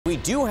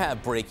do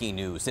have breaking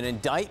news, an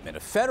indictment, a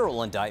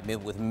federal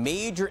indictment with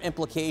major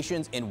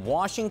implications in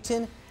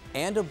Washington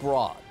and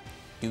abroad.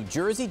 New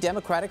Jersey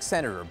Democratic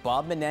Senator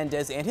Bob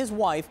Menendez and his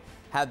wife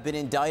have been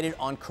indicted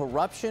on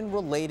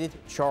corruption-related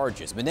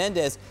charges.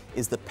 Menendez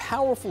is the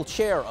powerful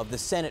chair of the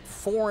Senate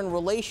Foreign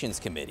Relations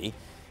Committee.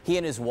 He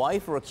and his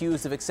wife are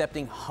accused of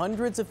accepting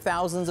hundreds of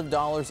thousands of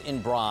dollars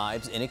in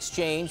bribes in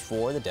exchange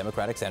for the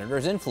Democratic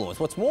senator's influence.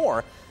 What's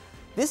more,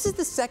 this is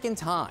the second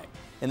time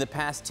in the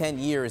past 10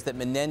 years that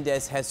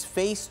Menendez has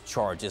faced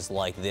charges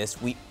like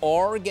this. We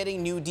are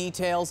getting new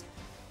details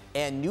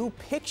and new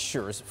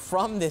pictures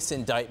from this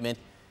indictment,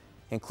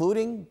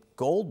 including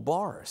gold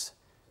bars.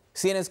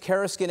 CNN's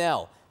Kara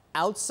Scannell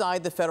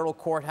outside the federal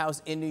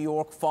courthouse in New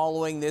York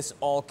following this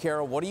all.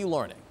 Kara, what are you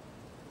learning?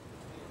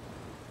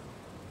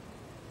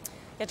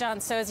 Yeah,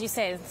 John, so as you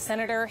say, the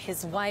senator,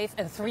 his wife,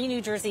 and 3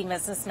 New Jersey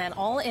businessmen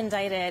all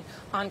indicted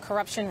on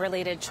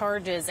corruption-related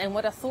charges. And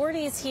what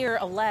authorities here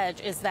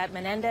allege is that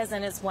Menendez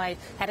and his wife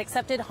had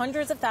accepted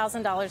hundreds of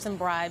thousands of dollars in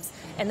bribes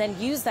and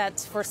then used that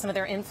for some of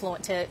their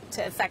influence, to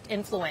affect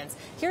influence.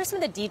 Here are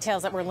some of the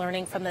details that we're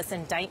learning from this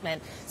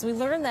indictment. So we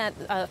learned that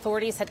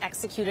authorities had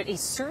executed a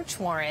search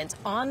warrant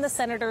on the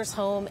senator's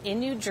home in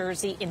New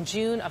Jersey in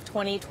June of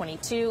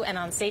 2022 and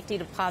on safety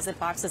deposit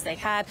boxes they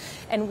had.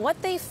 And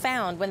what they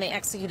found when they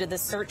executed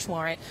this search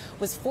warrant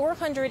was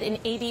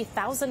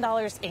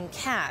 $480,000 in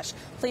cash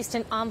placed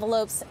in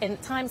envelopes and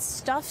at times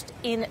stuffed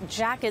in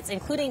jackets,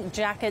 including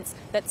jackets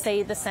that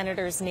say the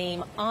senator's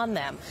name on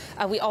them.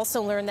 We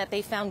also learned that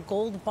they found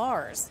gold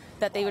bars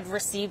that they would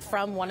receive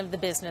from one of the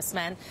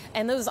businessmen.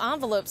 And those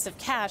envelopes of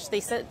cash,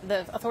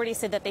 the authorities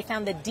said that they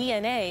found the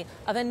DNA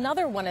of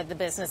another one of the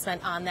businessmen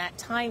on that,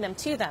 tying them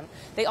to them.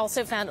 They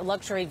also found a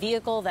luxury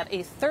vehicle that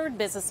a third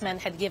businessman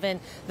had given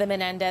the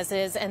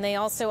Menendezes, and they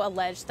also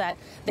alleged that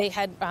they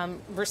had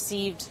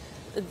received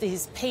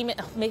these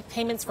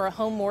payments for a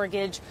home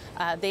mortgage.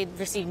 They'd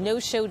received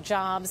no-show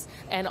jobs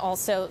and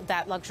also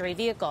that luxury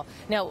vehicle.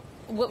 Now,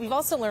 what we've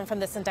also learned from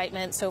this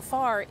indictment so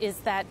far is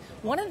that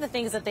one of the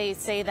things that they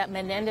say that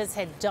Menendez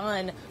had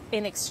done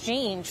in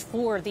exchange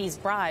for these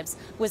bribes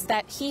was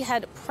that he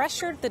had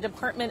pressured the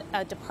Department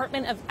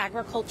of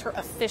Agriculture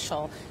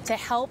official to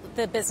help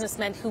the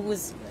businessman who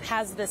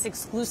has this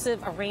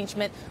exclusive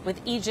arrangement with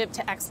Egypt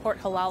to export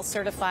halal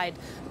certified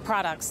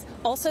products.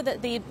 Also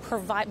that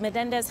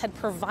Menendez had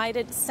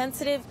provided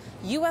sensitive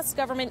U.S.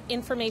 government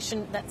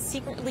information that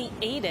secretly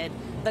aided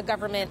the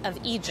government of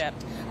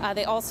Egypt.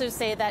 They also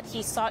say that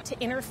he sought to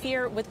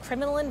interfere with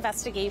criminal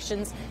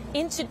investigations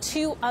into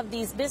 2 of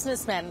these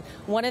businessmen.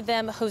 One of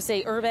them,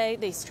 Jose Urbe,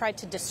 they tried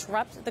to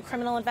disrupt the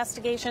criminal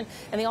investigation,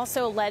 and they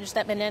also allege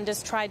that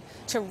Menendez tried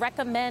to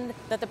recommend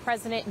that the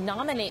president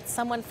nominate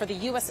someone for the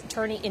U.S.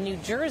 attorney in New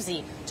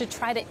Jersey to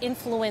try to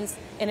influence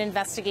an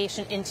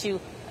investigation into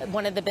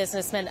one of the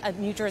businessmen, a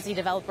New Jersey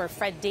developer,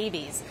 Fred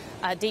Davies.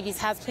 Davies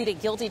has pleaded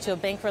guilty to a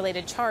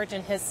bank-related charge,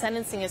 and his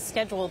sentencing is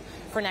scheduled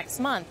for next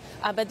month.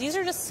 But these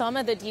are just some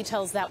of the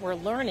details that we're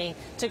learning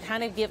to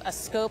kind of give a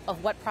scope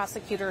of what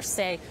prosecutors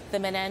say the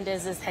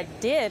Menendezes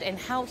had did and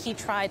how he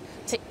tried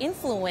to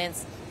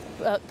influence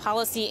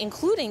policy,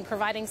 including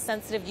providing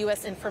sensitive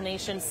U.S.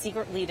 information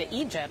secretly to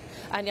Egypt.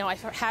 I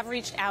have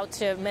reached out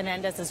to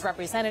Menendez's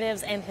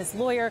representatives and his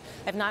lawyer.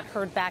 I've not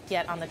heard back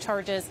yet on the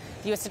charges.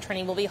 The U.S.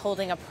 attorney will be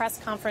holding a press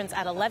conference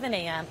at 11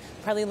 a.m.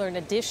 Probably learn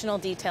additional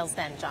details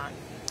then, John.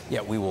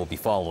 Yeah, we will be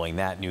following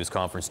that news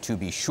conference to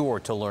be sure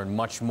to learn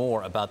much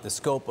more about the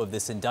scope of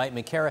this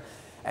indictment. Kara,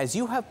 as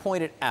you have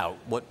pointed out,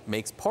 what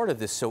makes part of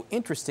this so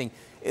interesting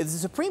is the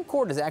Supreme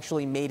Court has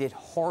actually made it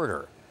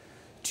harder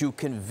to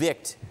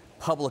convict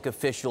public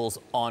officials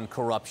on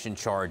corruption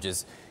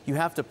charges. You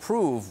have to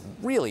prove,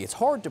 really, it's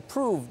hard to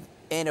prove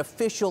an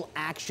official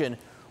action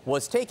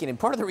was taken. And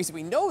part of the reason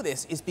we know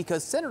this is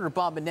because Senator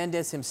Bob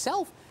Menendez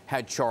himself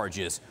had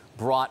charges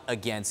brought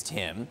against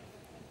him.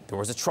 There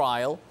was a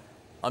trial,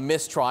 a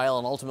mistrial,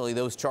 and ultimately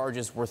those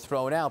charges were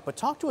thrown out. But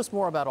talk to us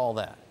more about all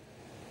that.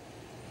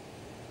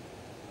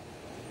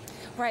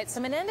 Right.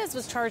 So Menendez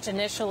was charged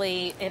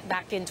initially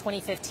back in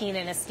 2015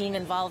 in a scheme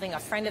involving a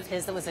friend of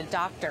his that was a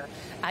doctor.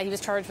 He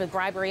was charged with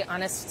bribery,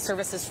 honest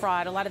services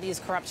fraud, a lot of these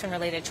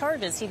corruption-related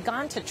charges. He'd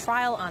gone to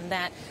trial on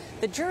that.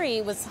 The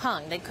jury was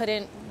hung. They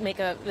couldn't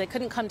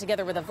come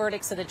together with a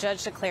verdict, so the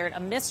judge declared a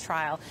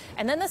mistrial.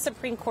 And then the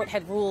Supreme Court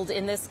had ruled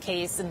in this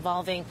case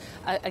involving,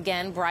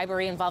 again,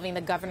 bribery involving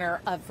the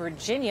governor of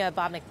Virginia,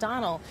 Bob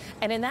McDonnell.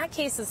 And in that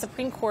case, the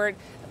Supreme Court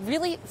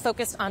really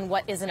focused on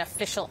what is an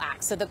official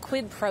act, so the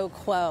quid pro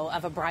quo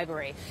of a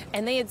bribery.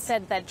 And they had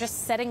said that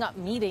just setting up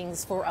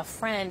meetings for a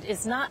friend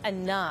is not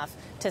enough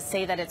to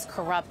say that it's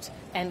corrupt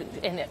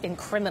and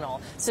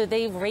criminal. So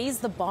they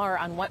raised the bar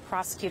on what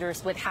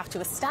prosecutors would have to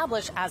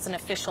establish as an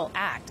official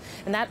act.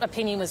 And that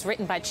opinion was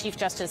written by Chief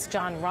Justice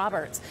John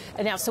Roberts.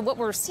 And now, so what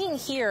we're seeing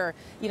here,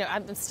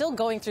 I'm still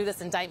going through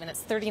this indictment.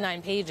 It's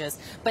 39 pages,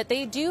 but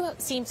they do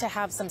seem to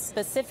have some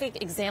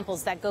specific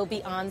examples that go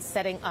beyond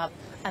setting up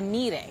a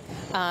meeting.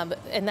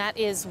 And that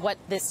is what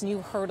this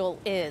new hurdle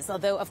is.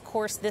 Although, of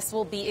course, this this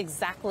will be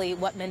exactly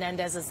what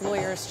Menendez's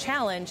lawyers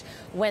challenge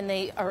when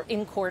they are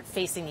in court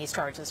facing these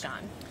charges, John.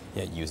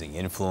 Yeah, using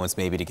influence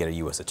maybe to get a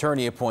U.S.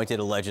 attorney appointed,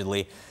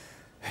 allegedly,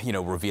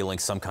 revealing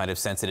some kind of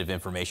sensitive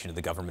information to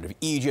the government of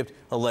Egypt,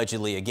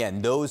 allegedly.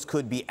 Again, those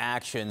could be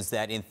actions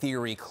that, in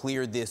theory,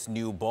 cleared this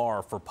new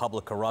bar for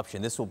public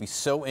corruption. This will be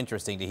so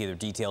interesting to hear the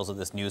details of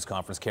this news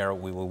conference. Kara,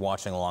 we were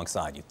watching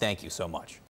alongside you. Thank you so much.